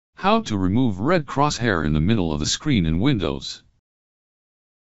How to remove red crosshair in the middle of the screen in Windows.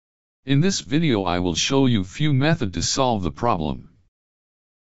 In this video I will show you few methods to solve the problem.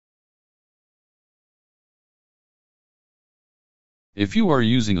 If you are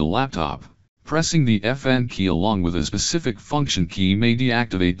using a laptop, pressing the FN key along with a specific function key may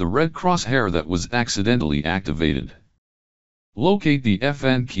deactivate the red crosshair that was accidentally activated. Locate the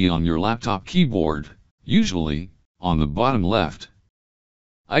FN key on your laptop keyboard, usually on the bottom left.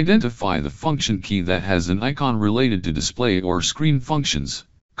 Identify the function key that has an icon related to display or screen functions,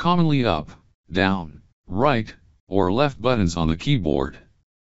 commonly up, down, right, or left buttons on the keyboard.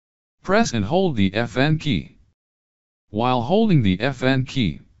 Press and hold the FN key. While holding the FN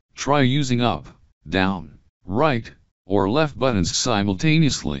key, try using up, down, right, or left buttons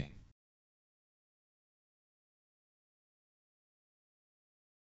simultaneously.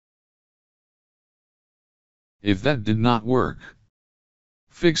 If that did not work,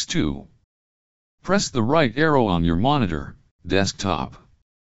 Fix 2. Press the right arrow on your monitor, desktop.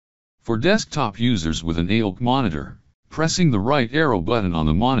 For desktop users with an AOC monitor, pressing the right arrow button on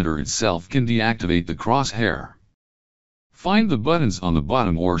the monitor itself can deactivate the crosshair. Find the buttons on the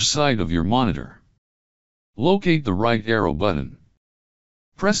bottom or side of your monitor. Locate the right arrow button.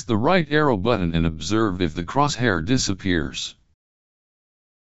 Press the right arrow button and observe if the crosshair disappears.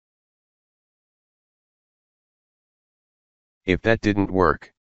 If that didn't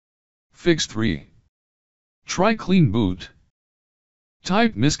work, Fix 3. Try Clean Boot.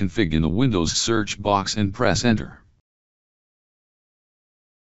 Type misconfig in the Windows search box and press Enter.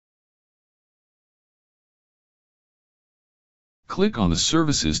 Click on the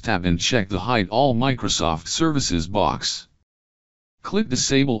Services tab and check the Hide All Microsoft Services box. Click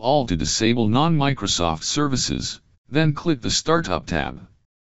Disable All to disable non-Microsoft services, then click the Startup tab.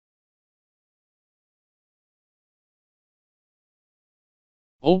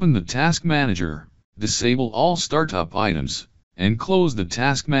 Open the Task Manager, disable all startup items, and close the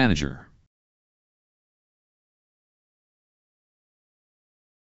Task Manager.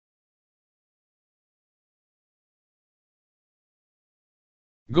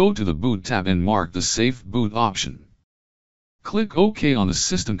 Go to the Boot tab and mark the Safe Boot option. Click OK on the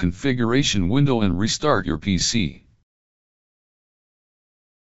System Configuration window and restart your PC.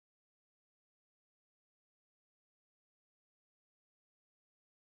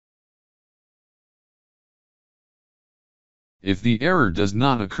 If the error does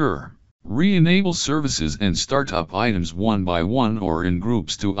not occur, re-enable services and startup items one by one or in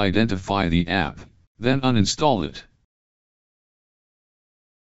groups to identify the app, then uninstall it.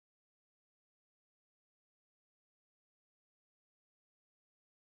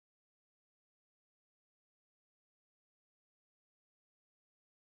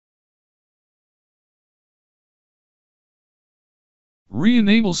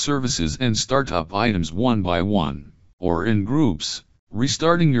 Re-enable services and startup items one by one, or in groups,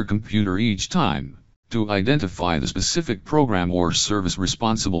 restarting your computer each time, to identify the specific program or service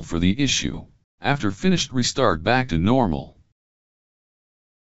responsible for the issue. After finished, restart back to normal.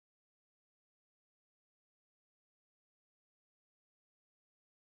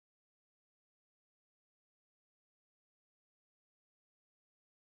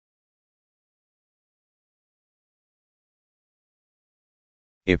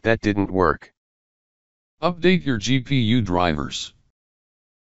 if that didn't work, Update your GPU drivers.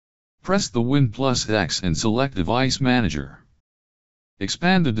 Press the Win+X and select Device Manager.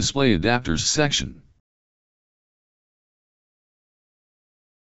 Expand the Display Adapters section.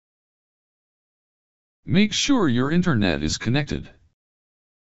 Make sure your internet is connected.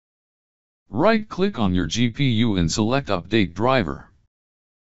 Right-click on your GPU and select Update Driver.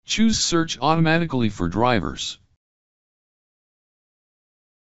 Choose Search automatically for drivers.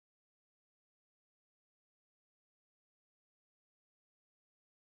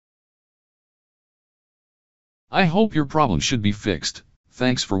 I hope your problem should be fixed.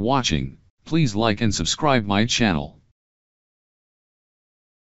 Thanks for watching. Please like and subscribe my channel.